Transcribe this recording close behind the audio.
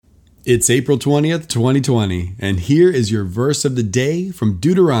It's April 20th, 2020, and here is your verse of the day from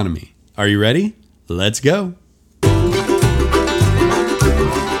Deuteronomy. Are you ready? Let's go.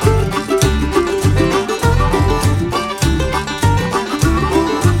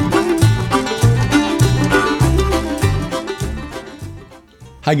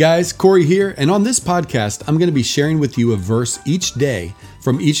 Hi guys, Corey here, and on this podcast, I'm going to be sharing with you a verse each day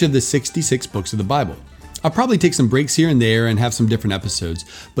from each of the 66 books of the Bible. I'll probably take some breaks here and there and have some different episodes,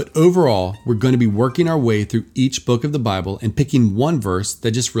 but overall, we're going to be working our way through each book of the Bible and picking one verse that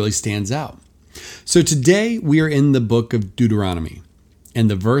just really stands out. So today, we are in the book of Deuteronomy, and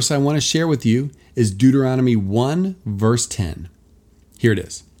the verse I want to share with you is Deuteronomy 1, verse 10. Here it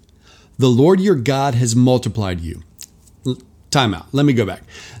is. The Lord your God has multiplied you. Time out. Let me go back.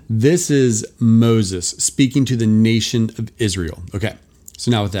 This is Moses speaking to the nation of Israel. Okay. So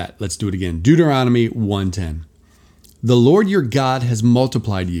now with that, let's do it again. Deuteronomy 1:10. The Lord your God has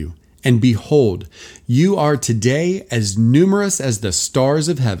multiplied you, and behold, you are today as numerous as the stars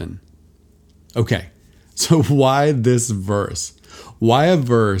of heaven. Okay, so why this verse? Why a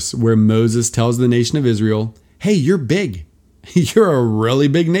verse where Moses tells the nation of Israel, hey, you're big. You're a really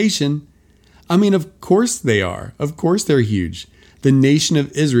big nation. I mean, of course they are. Of course they're huge. The nation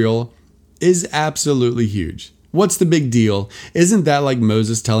of Israel is absolutely huge. What's the big deal? Isn't that like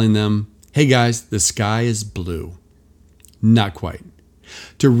Moses telling them, hey guys, the sky is blue? Not quite.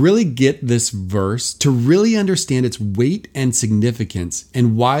 To really get this verse, to really understand its weight and significance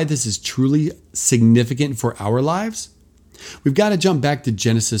and why this is truly significant for our lives, we've got to jump back to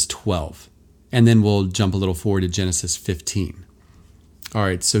Genesis 12, and then we'll jump a little forward to Genesis 15. All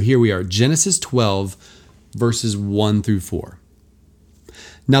right, so here we are, Genesis 12, verses 1 through 4.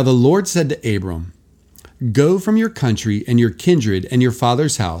 Now the Lord said to Abram, go from your country and your kindred and your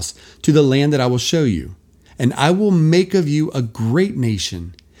father's house to the land that I will show you, and I will make of you a great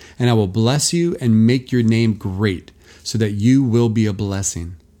nation, and I will bless you and make your name great, so that you will be a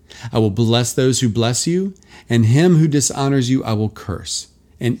blessing. I will bless those who bless you, and him who dishonors you I will curse,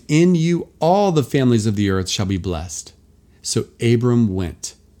 and in you all the families of the earth shall be blessed. So Abram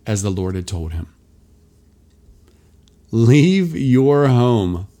went as the Lord had told him. Leave your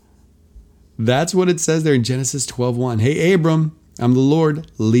home. That's what it says there in Genesis 12:1. Hey, Abram, I'm the Lord.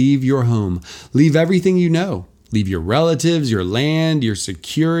 Leave your home. Leave everything you know. Leave your relatives, your land, your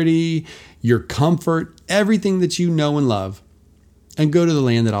security, your comfort, everything that you know and love, and go to the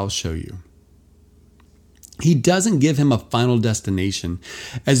land that I'll show you. He doesn't give him a final destination,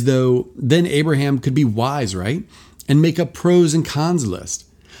 as though then Abraham could be wise, right? And make a pros and cons list.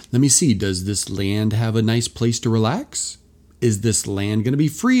 Let me see, does this land have a nice place to relax? Is this land going to be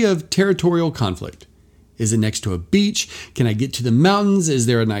free of territorial conflict? Is it next to a beach? Can I get to the mountains? Is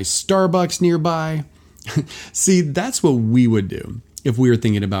there a nice Starbucks nearby? See, that's what we would do if we were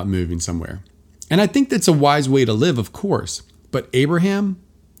thinking about moving somewhere. And I think that's a wise way to live, of course. But Abraham?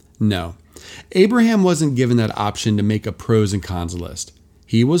 No. Abraham wasn't given that option to make a pros and cons list.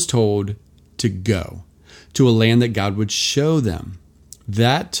 He was told to go to a land that God would show them.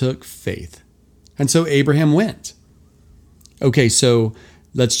 That took faith. And so Abraham went. Okay, so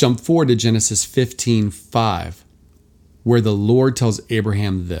let's jump forward to Genesis 15:5, where the Lord tells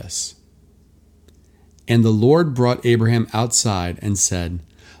Abraham this. And the Lord brought Abraham outside and said,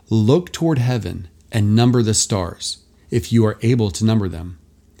 look toward heaven and number the stars, if you are able to number them.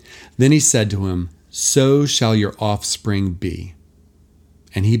 Then he said to him, so shall your offspring be.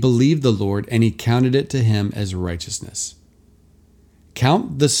 And he believed the Lord, and he counted it to him as righteousness.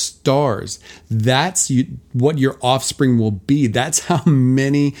 Count the stars. That's what your offspring will be. That's how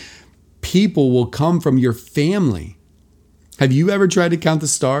many people will come from your family. Have you ever tried to count the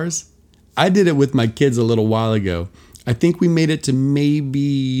stars? I did it with my kids a little while ago. I think we made it to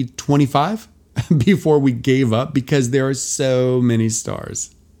maybe 25 before we gave up because there are so many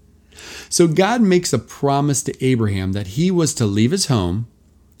stars. So God makes a promise to Abraham that he was to leave his home,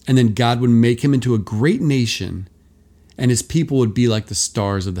 and then God would make him into a great nation, and his people would be like the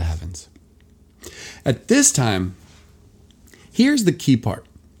stars of the heavens. At this time, here's the key part.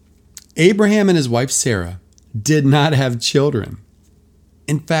 Abraham and his wife Sarah did not have children.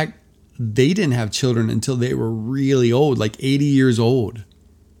 In fact, they didn't have children until they were really old, like 80 years old.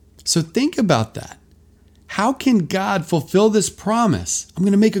 So think about that. How can God fulfill this promise? I'm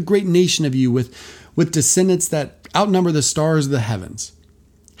going to make a great nation of you with descendants that outnumber the stars of the heavens.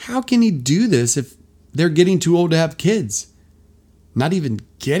 How can he do this if they're getting too old to have kids? Not even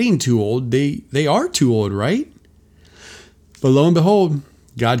getting too old. They are too old, right? But lo and behold,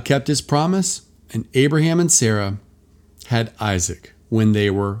 God kept his promise, and Abraham and Sarah had Isaac when they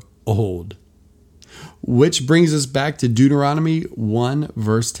were old. Which brings us back to Deuteronomy 1,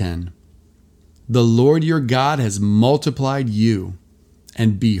 verse 10. The Lord your God has multiplied you,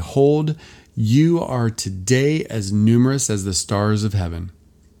 and behold, you are today as numerous as the stars of heaven.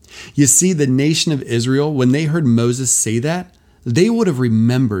 You see, the nation of Israel, when they heard Moses say that, they would have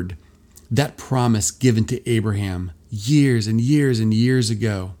remembered that promise given to Abraham years and years and years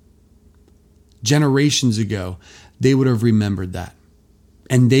ago. Generations ago, they would have remembered that.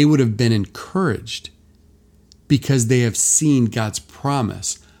 And they would have been encouraged because they have seen God's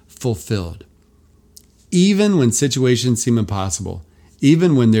promise fulfilled. Even when situations seem impossible,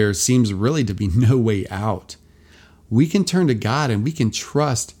 even when there seems really to be no way out, we can turn to God and we can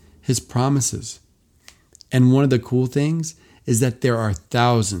trust His promises. And one of the cool things is that there are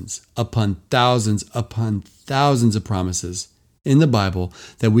thousands upon thousands upon thousands of promises in the Bible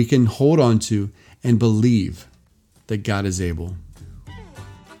that we can hold on to and believe that God is able.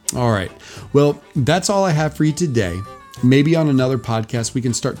 All right. Well, that's all I have for you today. Maybe on another podcast, we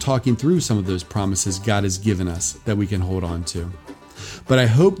can start talking through some of those promises God has given us that we can hold on to. But I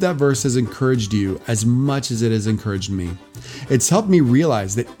hope that verse has encouraged you as much as it has encouraged me. It's helped me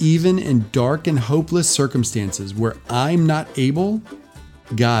realize that even in dark and hopeless circumstances where I'm not able,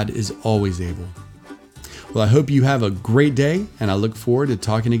 God is always able. Well, I hope you have a great day, and I look forward to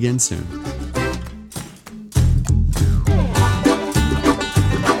talking again soon.